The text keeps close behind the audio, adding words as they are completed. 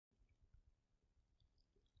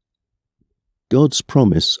God's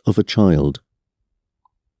promise of a child.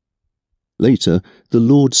 Later, the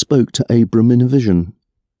Lord spoke to Abram in a vision.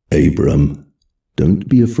 Abram, don't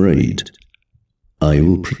be afraid. I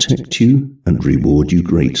will protect you and reward you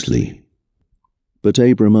greatly. But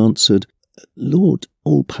Abram answered, Lord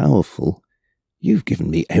all-powerful, you've given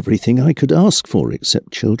me everything I could ask for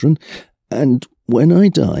except children, and when I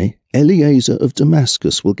die, Eliezer of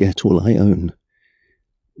Damascus will get all I own.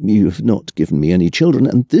 You have not given me any children,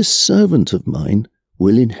 and this servant of mine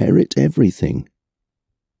will inherit everything.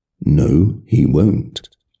 No, he won't.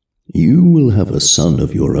 You will have a son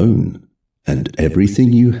of your own, and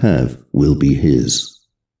everything you have will be his.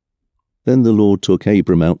 Then the Lord took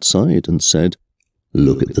Abram outside and said,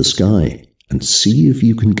 Look at the sky and see if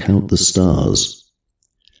you can count the stars.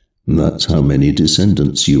 That's how many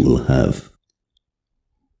descendants you will have.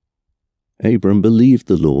 Abram believed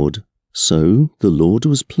the Lord, so the Lord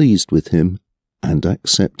was pleased with him and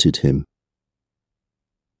accepted him.